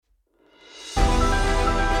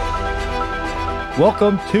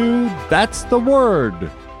Welcome to That's the Word,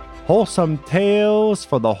 wholesome tales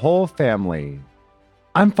for the whole family.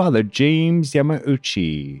 I'm Father James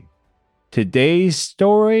Yamauchi. Today's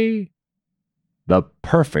story, The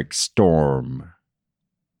Perfect Storm.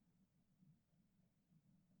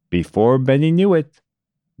 Before Benny knew it,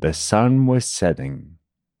 the sun was setting.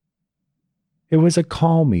 It was a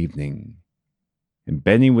calm evening, and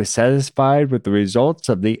Benny was satisfied with the results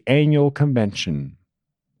of the annual convention.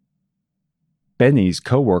 Benny's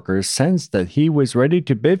co-workers sensed that he was ready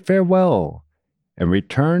to bid farewell and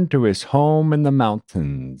return to his home in the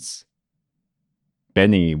mountains.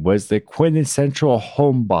 Benny was the quintessential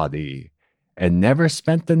homebody and never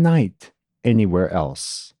spent the night anywhere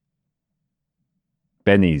else.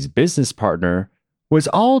 Benny's business partner was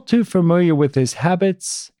all too familiar with his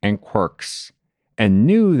habits and quirks and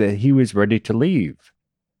knew that he was ready to leave.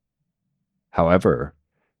 However,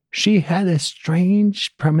 she had a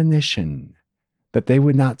strange premonition that they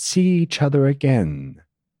would not see each other again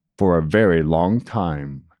for a very long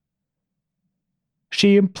time.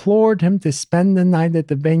 She implored him to spend the night at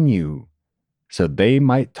the venue so they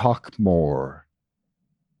might talk more.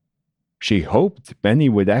 She hoped Benny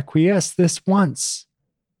would acquiesce this once,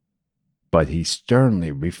 but he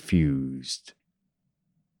sternly refused.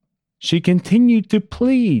 She continued to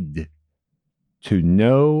plead, to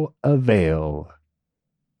no avail.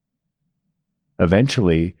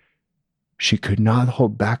 Eventually, she could not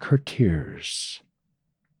hold back her tears.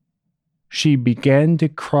 She began to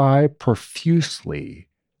cry profusely,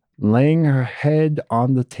 laying her head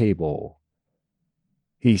on the table.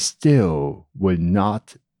 He still would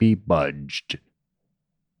not be budged.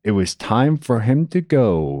 It was time for him to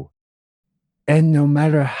go, and no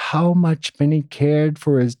matter how much Benny cared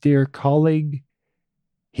for his dear colleague,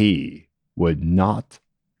 he would not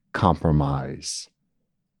compromise.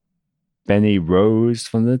 Benny rose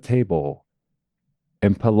from the table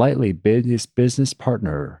and politely bid his business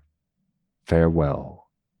partner farewell.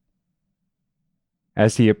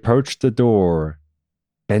 As he approached the door,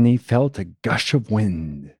 Benny felt a gush of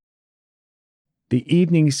wind. The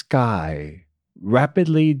evening sky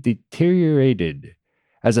rapidly deteriorated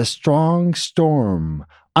as a strong storm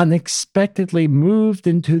unexpectedly moved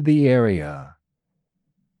into the area.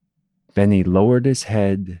 Benny lowered his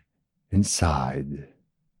head and sighed.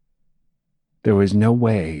 There was no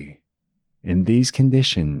way, in these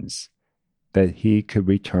conditions, that he could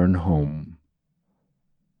return home.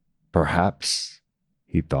 Perhaps,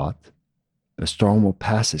 he thought, the storm will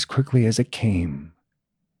pass as quickly as it came.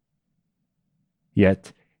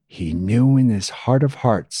 Yet he knew in his heart of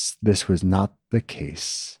hearts this was not the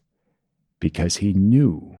case, because he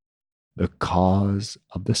knew the cause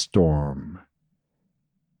of the storm.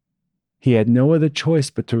 He had no other choice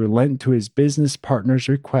but to relent to his business partner's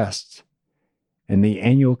request, and the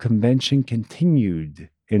annual convention continued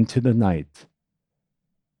into the night.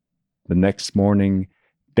 The next morning,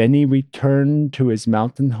 Benny returned to his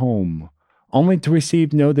mountain home, only to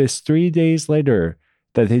receive notice 3 days later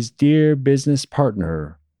that his dear business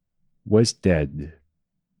partner was dead.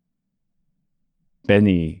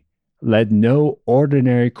 Benny led no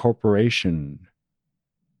ordinary corporation.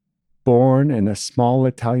 Born in a small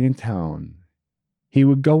Italian town, he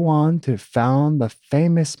would go on to found the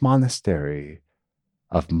famous monastery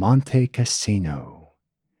of Monte Cassino,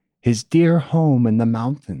 his dear home in the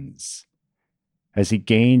mountains, as he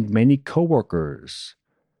gained many co-workers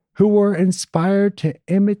who were inspired to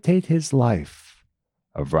imitate his life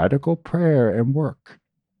of radical prayer and work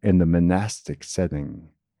in the monastic setting.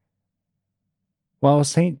 While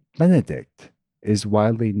Saint Benedict is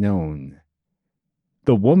widely known,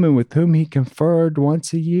 the woman with whom he conferred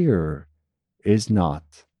once a year is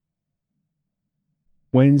not.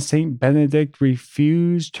 When Saint Benedict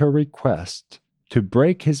refused her request to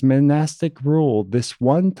break his monastic rule this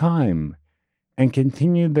one time and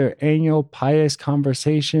continue their annual pious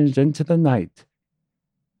conversations into the night,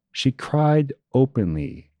 she cried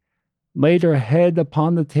openly, laid her head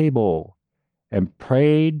upon the table, and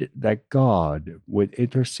prayed that God would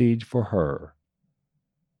intercede for her.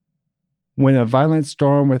 When a violent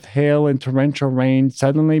storm with hail and torrential rain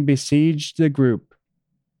suddenly besieged the group,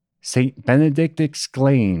 Saint Benedict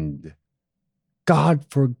exclaimed, "God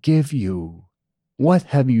forgive you! What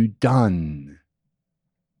have you done?"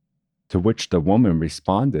 To which the woman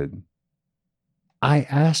responded, "I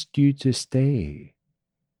asked you to stay,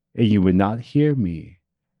 and you would not hear me.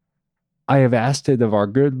 I have asked it of our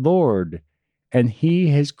good Lord, and he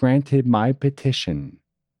has granted my petition.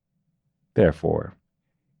 Therefore,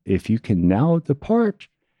 if you can now depart,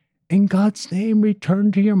 in God's name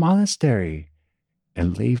return to your monastery,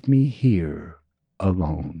 and leave me here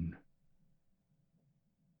alone."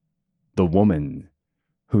 the woman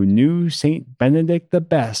who knew Saint Benedict the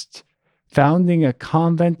best, founding a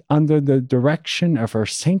convent under the direction of her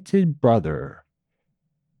sainted brother,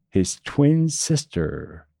 his twin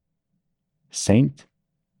sister, Saint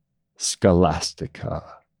Scholastica.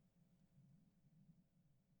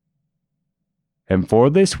 And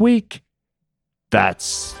for this week,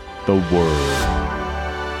 that's the word.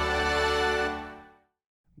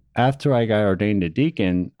 After I got ordained a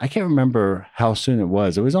deacon, I can't remember how soon it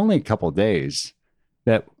was. It was only a couple of days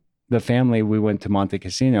that the family, we went to Monte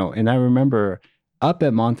Cassino. And I remember up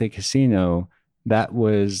at Monte Cassino, that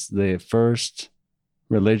was the first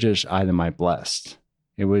religious item I blessed.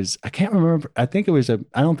 It was, I can't remember. I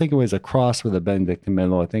don't think it was a cross with a Benedictine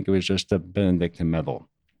medal. I think it was just a Benedictine medal.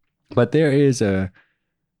 But there is a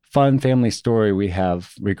fun family story we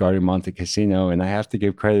have regarding Monte Cassino. And I have to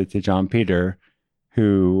give credit to John Peter,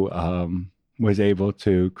 who was able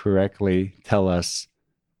to correctly tell us.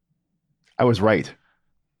 I was right.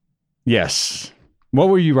 Yes. What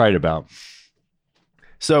were you right about?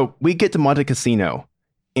 So we get to Monte Cassino,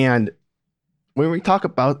 and when we talk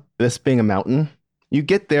about this being a mountain, you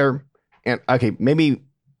get there, and okay, maybe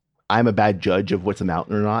I'm a bad judge of what's a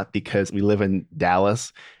mountain or not because we live in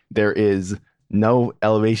Dallas. There is no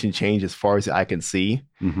elevation change as far as I can see.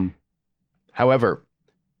 Mm-hmm. However,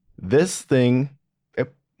 this thing,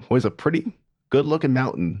 it was a pretty good looking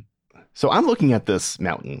mountain. So I'm looking at this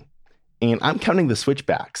mountain and I'm counting the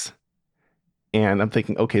switchbacks. And I'm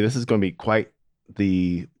thinking, okay, this is going to be quite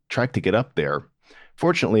the trek to get up there.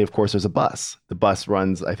 Fortunately, of course, there's a bus. The bus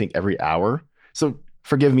runs, I think, every hour. So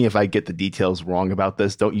forgive me if I get the details wrong about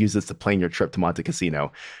this. Don't use this to plan your trip to Monte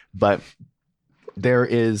Cassino. But there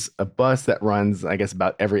is a bus that runs, I guess,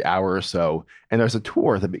 about every hour or so. And there's a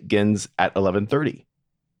tour that begins at 11:30.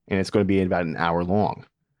 And it's going to be about an hour long.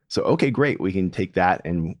 So, okay, great. We can take that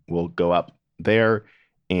and we'll go up there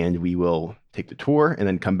and we will take the tour and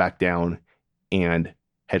then come back down and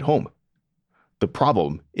head home. The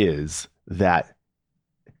problem is that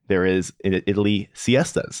there is in Italy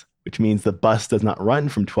siestas, which means the bus does not run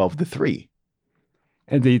from 12 to 3.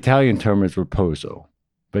 And the Italian term is riposo,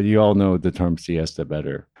 but you all know the term siesta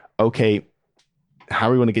better. Okay, how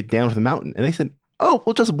are we going to get down to the mountain? And they said, oh,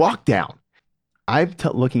 we'll just walk down. I'm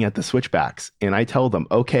looking at the switchbacks and I tell them,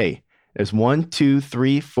 okay, there's 1, 2,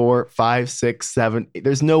 3, 4, 5, 6, 7.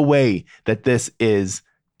 There's no way that this is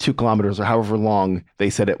 2 kilometers or however long they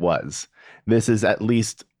said it was. This is at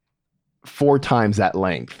least 4 times that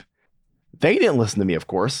length. They didn't listen to me, of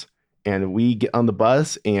course. And we get on the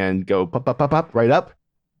bus and go up, right up.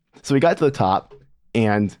 So we got to the top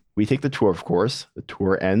and we take the tour, of course. The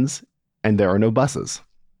tour ends and there are no buses.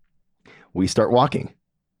 We start walking.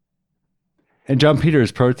 And John Peter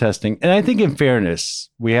is protesting. And I think in fairness,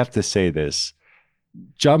 we have to say this.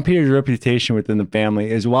 John Peter's reputation within the family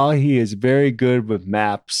is while he is very good with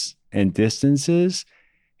maps and distances,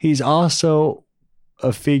 he's also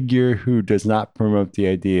a figure who does not promote the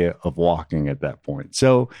idea of walking at that point.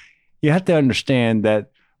 So you have to understand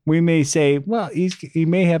that we may say, well, he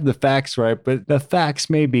may have the facts right, but the facts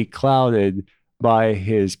may be clouded by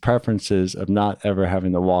his preferences of not ever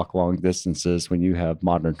having to walk long distances when you have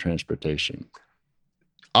modern transportation.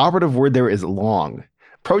 Operative word there is long.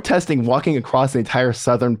 Protesting walking across the entire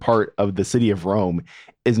southern part of the city of Rome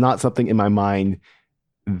is not something in my mind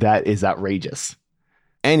that is outrageous.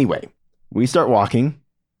 Anyway, we start walking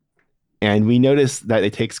and we notice that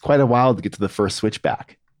it takes quite a while to get to the first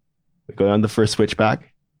switchback. We go down the first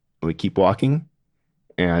switchback and we keep walking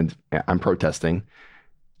and I'm protesting,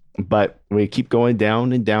 but we keep going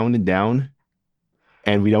down and down and down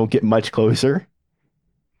and we don't get much closer.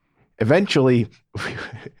 Eventually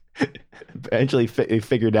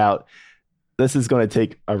figured out this is going to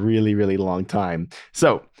take a really, really long time.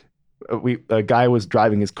 So a guy was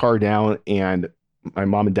driving his car down and my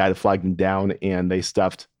mom and dad had flagged him down and they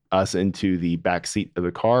stuffed us into the back seat of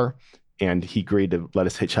the car and he agreed to let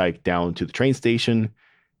us hitchhike down to the train station.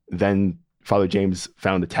 Then Father James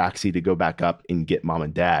found a taxi to go back up and get mom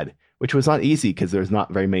and dad, which was not easy because there's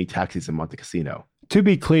not very many taxis in Monte Cassino. To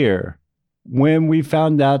be clear, when we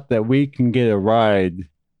found out that we can get a ride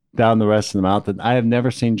down the rest of the mountain, I have never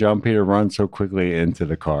seen John Peter run so quickly into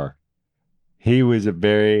the car. He was a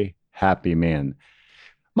very happy man.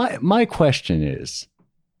 My question is,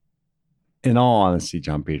 in all honesty,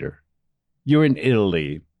 John Peter, you're in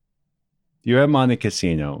Italy. You're at Monte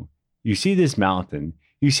Cassino. You see this mountain.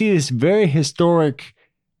 You see this very historic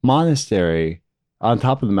monastery on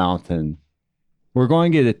top of the mountain. We're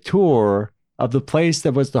going to get a tour of the place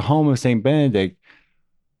that was the home of St. Benedict.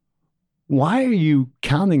 Why are you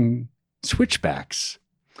counting switchbacks?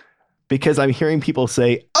 Because I'm hearing people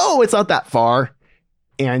say, oh, it's not that far.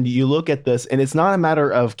 And you look at this, and it's not a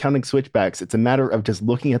matter of counting switchbacks. It's a matter of just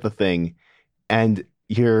looking at the thing, and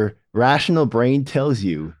your rational brain tells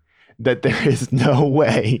you that there is no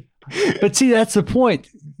way. But see, that's the point.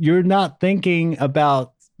 You're not thinking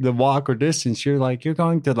about the walk or distance. You're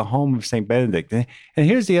going to the home of St. Benedict. And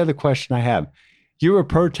here's the other question I have. You were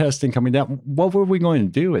protesting coming down. What were we going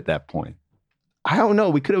to do at that point? I don't know.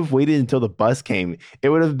 We could have waited until the bus came. It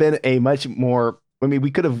would have been a much more,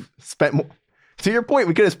 we could have spent more, to your point,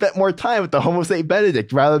 we could have spent more time at the home of St.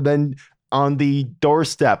 Benedict rather than on the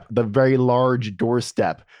doorstep, the very large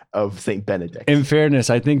doorstep of St. Benedict. In fairness,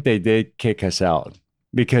 I think they did kick us out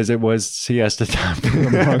because it was siesta time for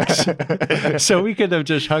the monks. So we could have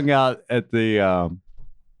just hung out at the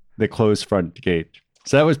closed front gate.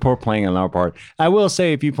 So that was poor planning on our part. I will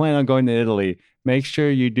say, if you plan on going to Italy, make sure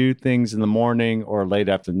you do things in the morning or late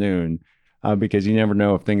afternoon because you never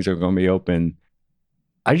know if things are going to be open.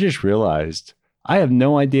 I just realized I have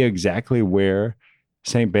no idea exactly where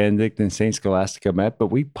St. Benedict and St. Scholastica met, but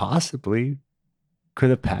we possibly could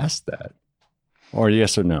have passed that. Or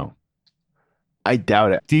yes or no? I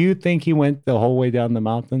doubt it. Do you think he went the whole way down the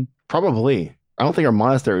mountain? Probably. I don't think our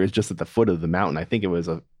monastery was just at the foot of the mountain. I think it was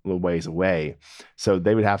a little ways away. So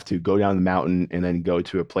they would have to go down the mountain and then go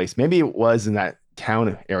to a place. Maybe it was in that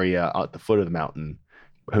town area at the foot of the mountain.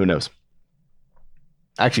 Who knows?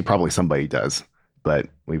 Actually, probably somebody does, but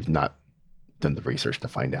we've not done the research to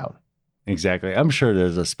find out. Exactly. I'm sure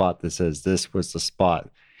there's a spot that says this was the spot.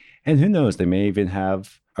 And who knows, they may even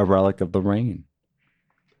have a relic of the rain.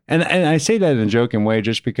 And I say that in a joking way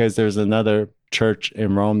just because there's another church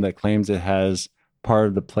in Rome that claims it has part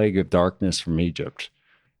of the plague of darkness from Egypt.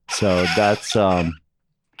 So that's a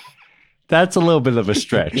little bit of a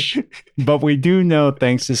stretch. But we do know,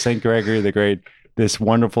 thanks to St. Gregory the Great, this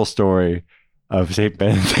wonderful story of St.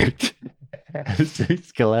 Benedict.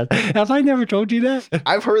 Have I never told you that?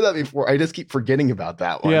 I've heard that before. I just keep forgetting about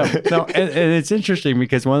that one. Yeah. No, and it's interesting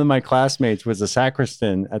because one of my classmates was a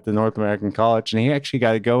sacristan at the North American College, and he actually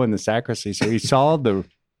got to go in the sacristy. So he saw the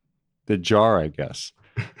jar, I guess.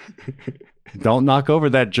 Don't knock over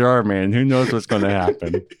that jar, man. Who knows what's going to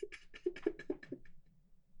happen?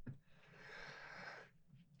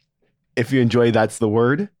 If you enjoy That's the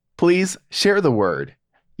Word, please share the word.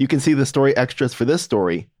 You can see the story extras for this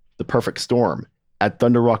story, The Perfect Storm, at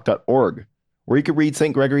thunderrock.org, where you can read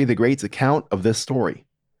St. Gregory the Great's account of this story.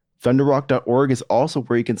 Thunderrock.org is also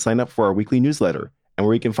where you can sign up for our weekly newsletter and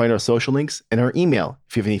where you can find our social links and our email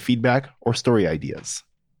if you have any feedback or story ideas.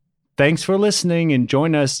 Thanks for listening, and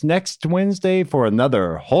join us next Wednesday for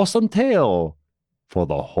another wholesome tale for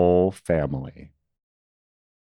the whole family.